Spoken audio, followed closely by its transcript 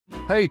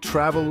Hey,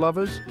 travel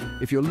lovers!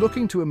 If you're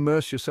looking to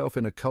immerse yourself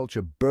in a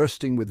culture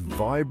bursting with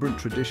vibrant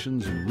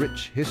traditions and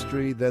rich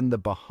history, then the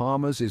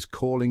Bahamas is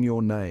calling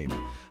your name.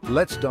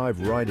 Let's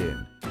dive right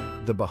in.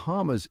 The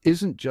Bahamas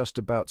isn't just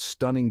about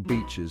stunning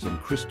beaches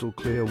and crystal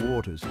clear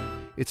waters.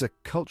 It's a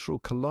cultural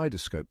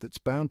kaleidoscope that's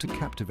bound to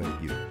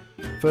captivate you.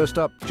 First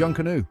up,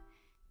 Junkanoo.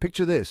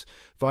 Picture this: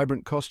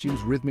 vibrant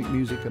costumes, rhythmic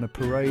music, and a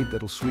parade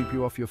that'll sweep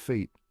you off your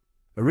feet.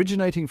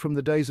 Originating from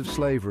the days of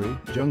slavery,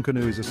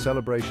 Junkanoo is a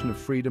celebration of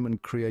freedom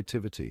and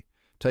creativity.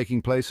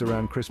 Taking place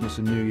around Christmas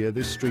and New Year,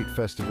 this street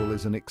festival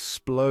is an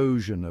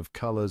explosion of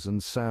colors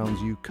and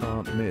sounds you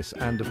can't miss.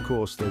 And of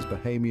course, there's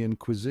Bahamian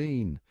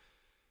cuisine.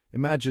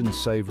 Imagine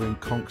savoring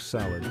conch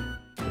salad,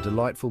 a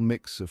delightful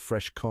mix of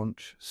fresh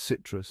conch,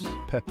 citrus,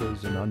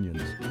 peppers, and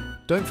onions.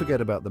 Don't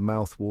forget about the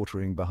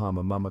mouth-watering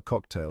Bahama Mama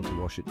cocktail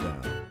to wash it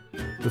down.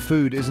 The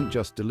food isn't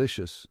just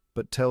delicious,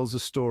 but tells a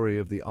story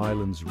of the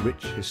island's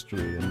rich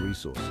history and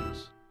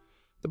resources.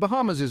 The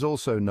Bahamas is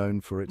also known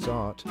for its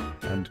art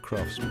and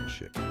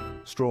craftsmanship.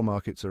 Straw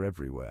markets are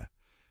everywhere,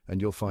 and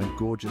you'll find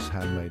gorgeous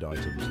handmade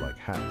items like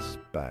hats,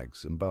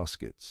 bags, and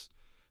baskets.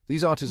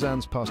 These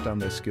artisans pass down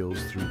their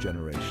skills through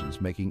generations,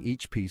 making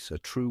each piece a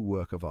true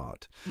work of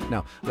art.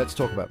 Now, let's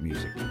talk about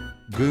music.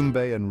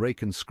 Goombay and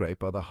rake and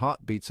scrape are the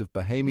heartbeats of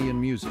Bahamian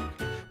music.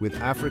 With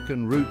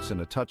African roots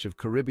and a touch of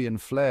Caribbean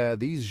flair,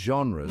 these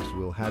genres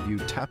will have you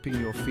tapping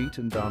your feet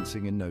and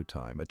dancing in no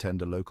time.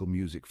 Attend a local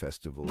music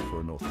festival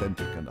for an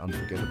authentic and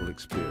unforgettable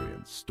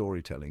experience.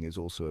 Storytelling is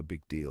also a big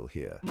deal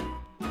here.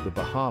 The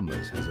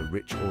Bahamas has a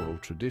rich oral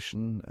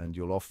tradition, and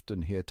you'll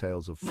often hear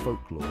tales of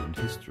folklore and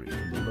history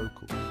from the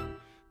locals.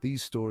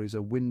 These stories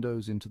are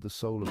windows into the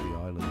soul of the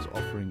islands,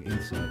 offering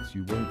insights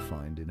you won't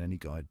find in any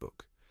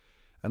guidebook.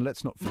 And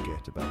let's not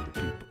forget about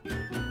the people.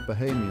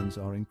 Bahamians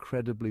are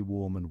incredibly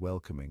warm and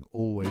welcoming,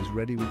 always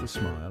ready with a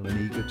smile and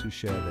eager to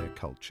share their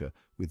culture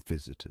with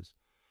visitors.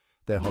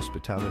 Their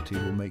hospitality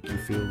will make you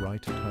feel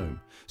right at home.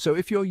 So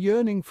if you're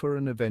yearning for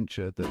an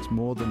adventure that's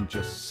more than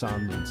just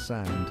sun and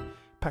sand,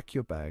 pack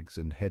your bags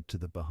and head to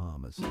the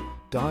Bahamas.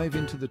 Dive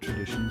into the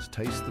traditions,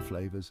 taste the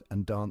flavors,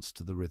 and dance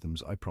to the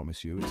rhythms. I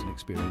promise you, it's an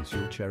experience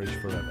you'll cherish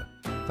forever.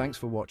 Thanks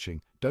for watching.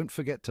 Don't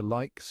forget to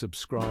like,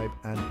 subscribe,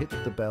 and hit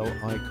the bell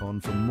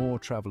icon for more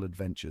travel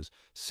adventures.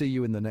 See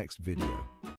you in the next video.